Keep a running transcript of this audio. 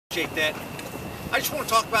Appreciate that. I just want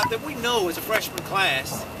to talk about that we know as a freshman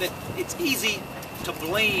class that it's easy to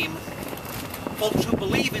blame folks who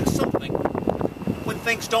believe in something when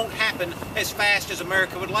things don't happen as fast as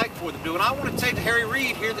America would like for them to. And I want to say to Harry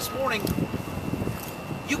Reid here this morning,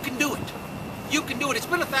 you can do it. You can do it. It's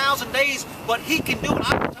been 1,000 days, but he can do it.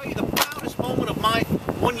 I will tell you the proudest moment of my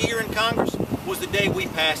 1 year in Congress was the day we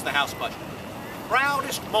passed the House budget.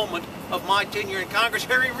 Proudest moment of my tenure in Congress.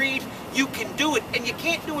 Harry Reid, you can do it, and you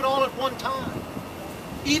can't do it all at one time.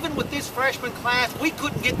 Even with this freshman class, we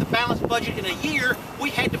couldn't get the balanced budget in a year. We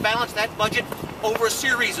had to balance that budget over a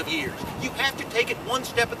series of years. You have to take it one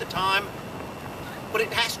step at a time, but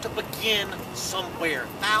it has to begin somewhere.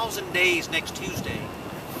 1,000 days next Tuesday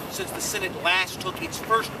since the Senate last took its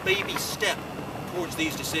first baby step towards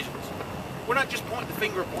these decisions. We're not just pointing the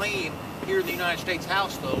finger of blame here in the United States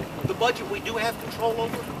House, though. The budget we do have control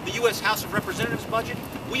over, the U.S. House of Representatives budget,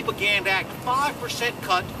 we began to act 5%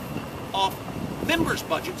 cut off members'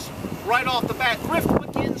 budgets right off the bat. Thrift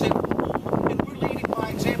begins at home, and we're leading by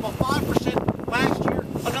example. 5% last year,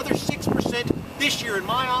 another 6% this year in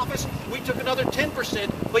my office. We took another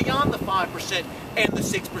 10% beyond the 5% and the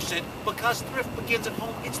 6% because thrift begins at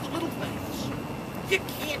home. It's the little things. You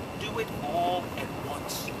can't do it all at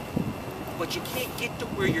once. But you can't get to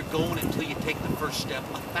where you're going until you take the first step.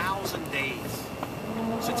 1,000 days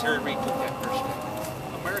since Harry Reid took that first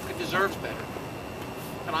step. America deserves better.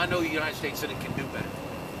 And I know the United States Senate can do better.